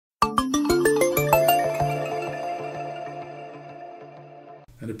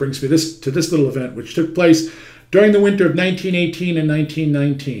it brings me to this little event, which took place during the winter of 1918 and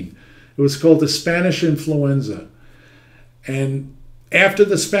 1919. It was called the Spanish Influenza. And after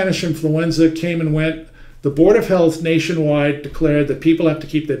the Spanish Influenza came and went, the Board of Health nationwide declared that people have to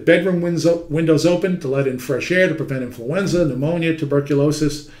keep their bedroom windows open to let in fresh air to prevent influenza, pneumonia,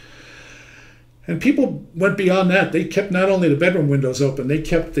 tuberculosis. And people went beyond that. They kept not only the bedroom windows open, they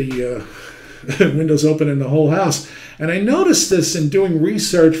kept the windows open in the whole house. And I noticed this in doing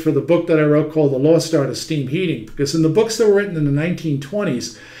research for the book that I wrote called The Lost Art of Steam Heating, because in the books that were written in the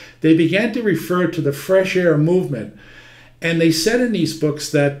 1920s, they began to refer to the fresh air movement. And they said in these books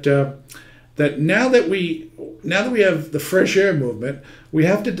that that now that we have the fresh air movement, we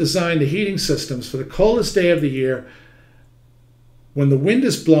have to design the heating systems for the coldest day of the year, when the wind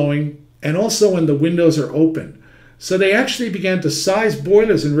is blowing and also when the windows are open. So they actually began to size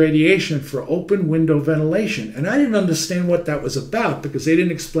boilers and radiation for open window ventilation. And I didn't understand what that was about because they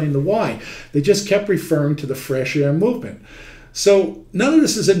didn't explain the why. They just kept referring to the fresh air movement. So none of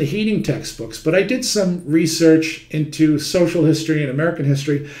this is in the heating textbooks, but I did some research into social history and American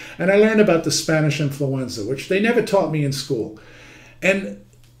history, and I learned about the Spanish influenza, which they never taught me in school. And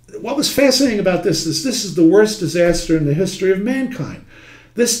what was fascinating about this is the worst disaster in the history of mankind.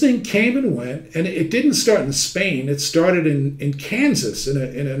 This thing came and went, and it didn't start in Spain. It started in Kansas, in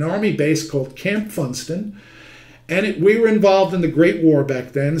an army base called Camp Funston. And we were involved in the Great War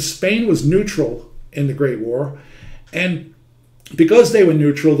back then. Spain was neutral in the Great War. And because they were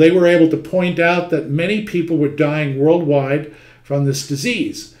neutral, they were able to point out that many people were dying worldwide from this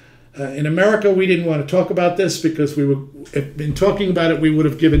disease. In America, we didn't want to talk about this because in talking about it, we would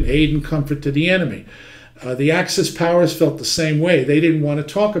have given aid and comfort to the enemy. The Axis powers felt the same way. They didn't want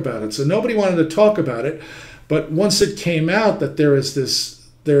to talk about it. So nobody wanted to talk about it. But once it came out that there is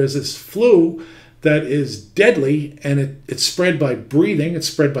this flu that is deadly, and it's spread by breathing, it's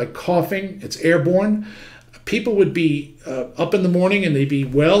spread by coughing, it's airborne. People would be up in the morning and they'd be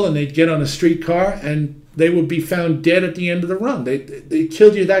well, and they'd get on a streetcar and they would be found dead at the end of the run. They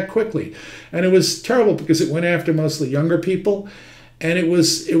killed you that quickly. And it was terrible because it went after mostly younger people. And it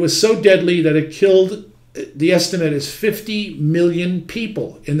was so deadly that it killed, the estimate is 50 million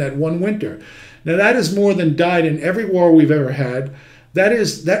people in that one winter. Now that is more than died in every war we've ever had.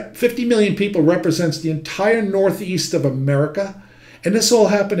 That 50 million people represents the entire northeast of America. And this all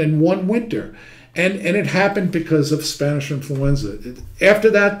happened in one winter. And it happened because of Spanish influenza. After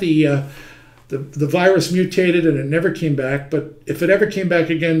that, the virus mutated and it never came back. But if it ever came back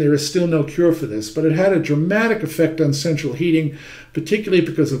again, there is still no cure for this. But it had a dramatic effect on central heating, particularly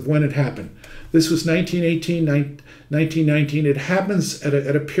because of when it happened. This was 1918, 1919. It happens at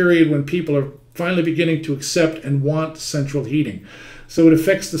a period when people are finally beginning to accept and want central heating. So it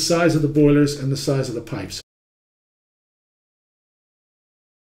affects the size of the boilers and the size of the pipes.